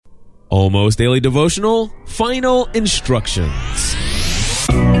Almost Daily Devotional, Final Instructions.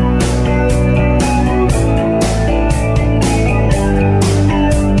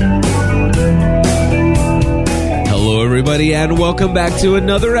 Hello, everybody, and welcome back to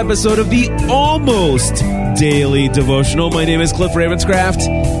another episode of the Almost Daily Devotional. My name is Cliff Ravenscraft,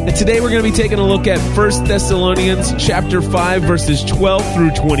 and today we're going to be taking a look at 1 Thessalonians chapter 5, verses 12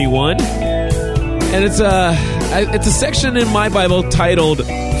 through 21. And it's a section in my Bible titled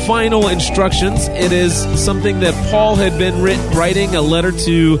Final Instructions. It is something that Paul had been writing a letter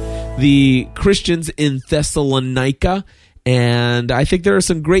to the Christians in Thessalonica. And I think there are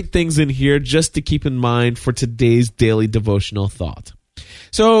some great things in here just to keep in mind for today's daily devotional thought.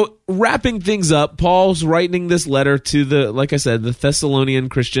 So, wrapping things up, Paul's writing this letter to the Thessalonian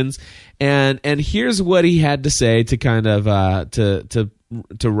Christians, and here's what he had to say to kind of to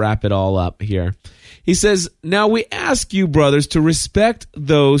wrap it all up here. He says, "Now we ask you, brothers, to respect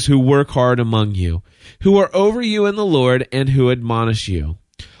those who work hard among you, who are over you in the Lord, and who admonish you.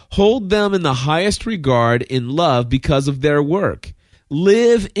 Hold them in the highest regard in love because of their work.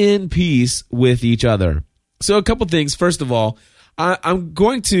 Live in peace with each other." So a couple things. First of all, I'm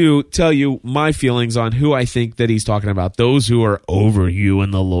going to tell you my feelings on who I think that he's talking about. Those who are over you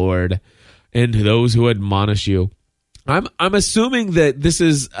in the Lord and those who admonish you. I'm assuming that this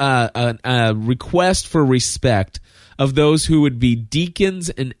is a request for respect of those who would be deacons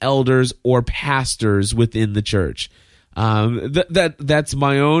and elders or pastors within the church. That's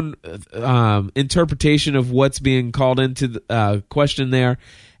my own interpretation of what's being called into the question there.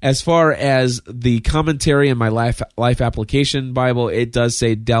 As far as the commentary in my life application Bible, it does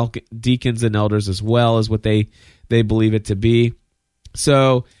say deacons and elders as well as what they believe it to be.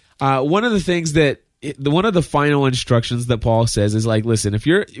 So one of the things one of the final instructions that Paul says is like, listen,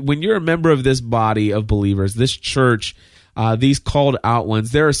 when you're a member of this body of believers, this church, these called out ones,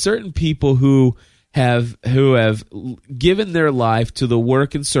 there are certain people who have given their life to the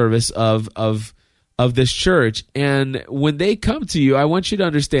work and service of this church. And when they come to you, I want you to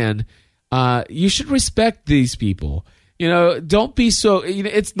understand, you should respect these people. Don't be so,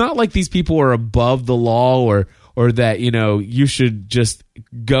 it's not like these people are above the law or that, you should just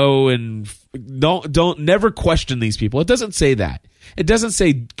go and never question these people. It doesn't say that. It doesn't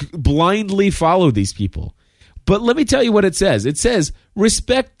say blindly follow these people. But let me tell you what it says. It says,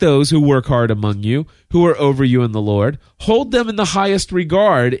 respect those who work hard among you, who are over you in the Lord. Hold them in the highest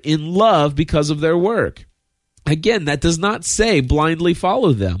regard in love because of their work. Again, that does not say blindly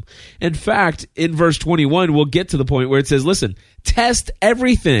follow them. In fact, in verse 21, we'll get to the point where it says, listen, test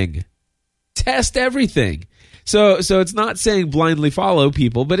everything. Test everything. So it's not saying blindly follow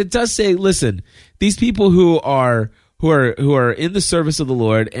people, but it does say, listen, these people who are in the service of the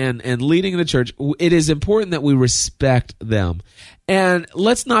Lord and leading the church, it is important that we respect them. And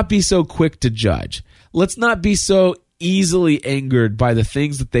let's not be so quick to judge. Let's not be so easily angered by the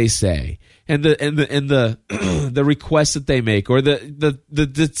things that they say and the the requests that they make or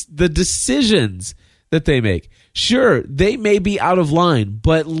the decisions that they make. Sure, they may be out of line,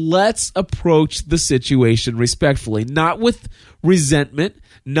 but let's approach the situation respectfully, not with resentment,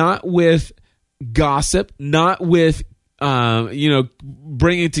 not with gossip, not with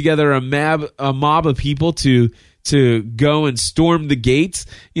bringing together a mob of people to go and storm the gates.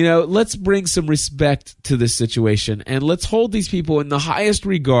 Let's bring some respect to this situation, and let's hold these people in the highest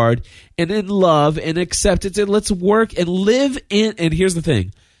regard and in love and acceptance, and let's work and live in, and here's the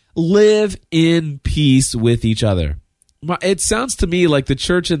thing, live in peace with each other. It sounds to me like the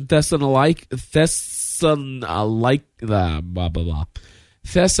church in Thessalonica. That's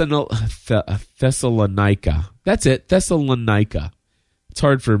it, Thessalonica. It's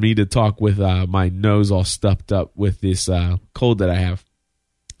hard for me to talk with my nose all stuffed up with this cold that I have.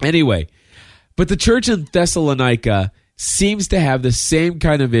 Anyway, but the church in Thessalonica seems to have the same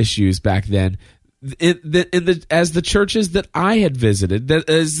kind of issues back then as the churches that I had visited,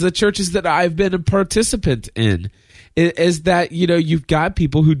 as the churches that I've been a participant in. Is that, you've got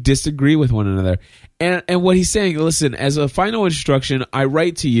people who disagree with one another. And what he's saying, listen, as a final instruction, I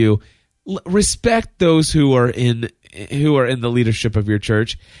write to you, respect those who are in the leadership of your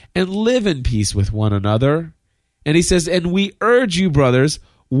church and live in peace with one another. And he says, and we urge you, brothers,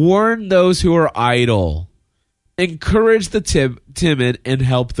 warn those who are idle, encourage the timid, and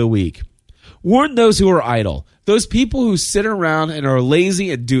help the weak. Warn those who are idle. Those people who sit around and are lazy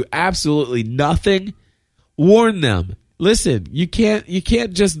and do absolutely nothing. Warn them. Listen, you can't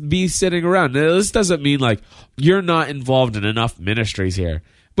just be sitting around. Now, this doesn't mean like you're not involved in enough ministries here.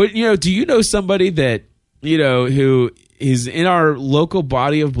 But do you know somebody that who is in our local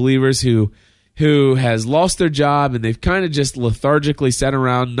body of believers who who has lost their job and they've kind of just lethargically sat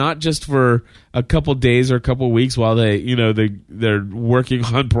around, not just for a couple days or a couple weeks while they're working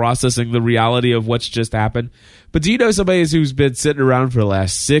on processing the reality of what's just happened. But do you know somebody who's been sitting around for the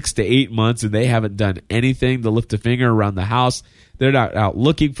last 6 to 8 months and they haven't done anything to lift a finger around the house? They're not out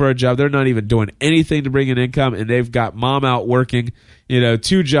looking for a job. They're not even doing anything to bring in income, and they've got mom out working,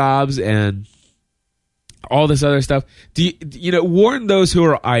 2 jobs and all this other stuff. Warn those who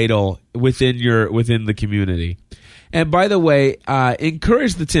are idle within the community. And by the way,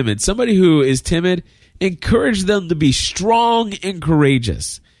 encourage the timid. Somebody who is timid, encourage them to be strong and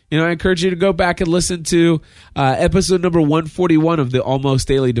courageous. I encourage you to go back and listen to episode number 141 of the Almost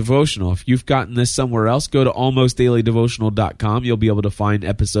Daily Devotional. If you've gotten this somewhere else, go to almostdailydevotional.com. You'll be able to find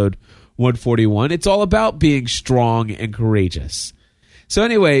episode 141. It's all about being strong and courageous. So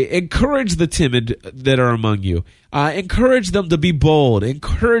anyway, encourage the timid that are among you. Encourage them to be bold.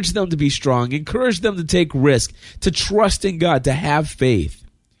 Encourage them to be strong. Encourage them to take risk, to trust in God, to have faith.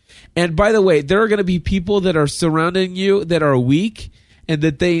 And by the way, there are going to be people that are surrounding you that are weak and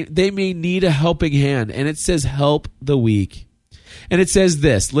that they may need a helping hand. And it says, help the weak. And it says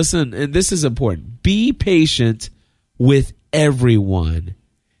this, listen, and this is important. Be patient with everyone.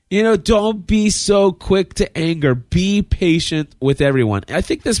 Don't be so quick to anger. Be patient with everyone. I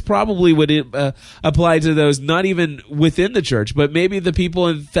think this probably would apply to those not even within the church, but maybe the people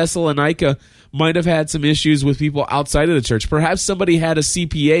in Thessalonica might have had some issues with people outside of the church. Perhaps somebody had a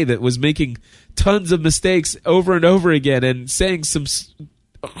CPA that was making tons of mistakes over and over again and saying some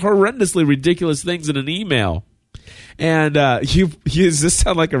horrendously ridiculous things in an email. And does this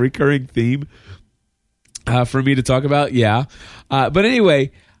sound like a recurring theme for me to talk about? Yeah. But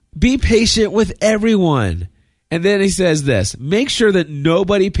anyway, be patient with everyone. And then he says this, make sure that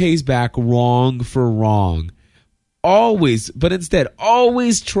nobody pays back wrong for wrong. Always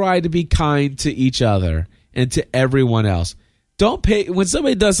try to be kind to each other and to everyone else. When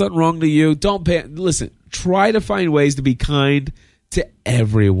somebody does something wrong to you, try to find ways to be kind to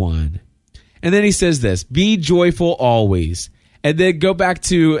everyone. And then he says this, be joyful always. And then go back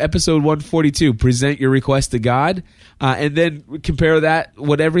to episode 142, present your request to God, and then compare that,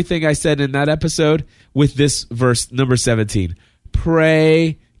 everything I said in that episode, with this verse, number 17.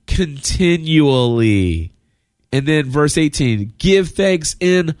 Pray continually. And then verse 18, give thanks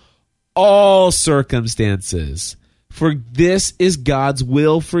in all circumstances, for this is God's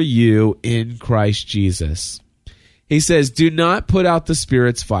will for you in Christ Jesus. He says, do not put out the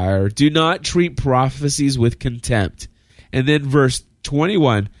Spirit's fire. Do not treat prophecies with contempt. And then verse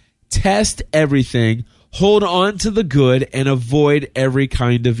 21, test everything, hold on to the good, and avoid every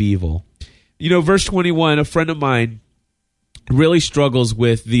kind of evil. Verse 21, a friend of mine really struggles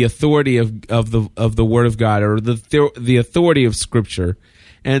with the authority of the Word of God, or the authority of Scripture.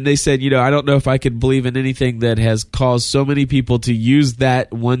 And they said, I don't know if I could believe in anything that has caused so many people to use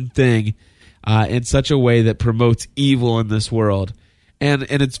that one thing in such a way that promotes evil in this world. And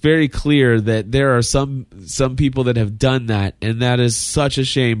it's very clear that there are some people that have done that, and that is such a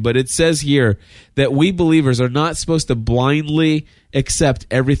shame. But it says here that we believers are not supposed to blindly accept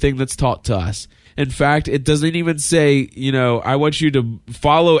everything that's taught to us. In fact, it doesn't even say, I want you to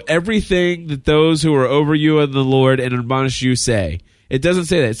follow everything that those who are over you in the Lord and admonish you say. It doesn't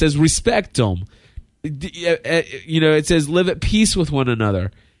say that. It says respect them. It says live at peace with one another.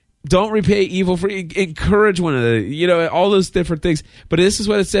 Don't repay evil for encourage one another, all those different things. But this is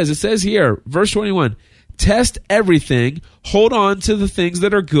what it says. It says here, verse 21, test everything, hold on to the things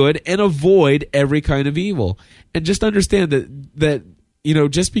that are good, and avoid every kind of evil. And just understand that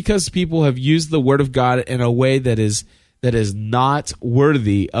just because people have used the Word of God in a way that is not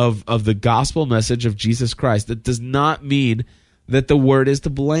worthy of the gospel message of Jesus Christ, that does not mean that the Word is to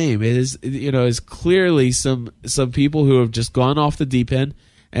blame. It is clearly some people who have just gone off the deep end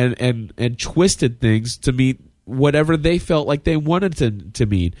and twisted things to meet whatever they felt like they wanted to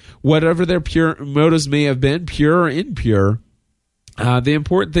mean, whatever their pure motives may have been, pure or impure. The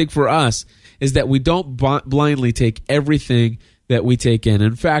important thing for us is that we don't blindly take everything that we take in.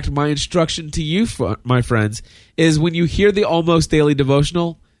 In fact, my instruction to you, my friends, is when you hear the Almost Daily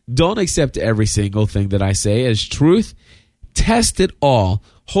Devotional, don't accept every single thing that I say as truth. Test it all.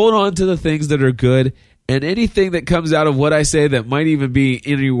 Hold on to the things that are good, and anything that comes out of what I say that might even be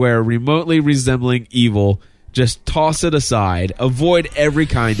anywhere remotely resembling evil, just toss it aside. Avoid every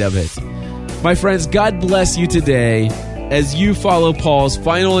kind of it. My friends, God bless you today as you follow Paul's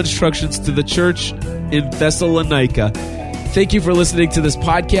final instructions to the church in Thessalonica. Thank you for listening to this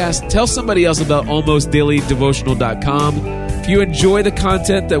podcast. Tell somebody else about almostdailydevotional.com. If you enjoy the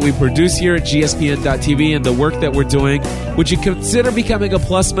content that we produce here at gspn.tv and the work that we're doing, would you consider becoming a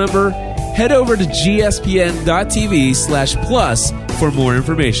Plus member? Head over to gspn.tv/plus for more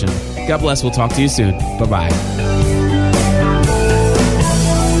information. God bless. We'll talk to you soon. Bye-bye.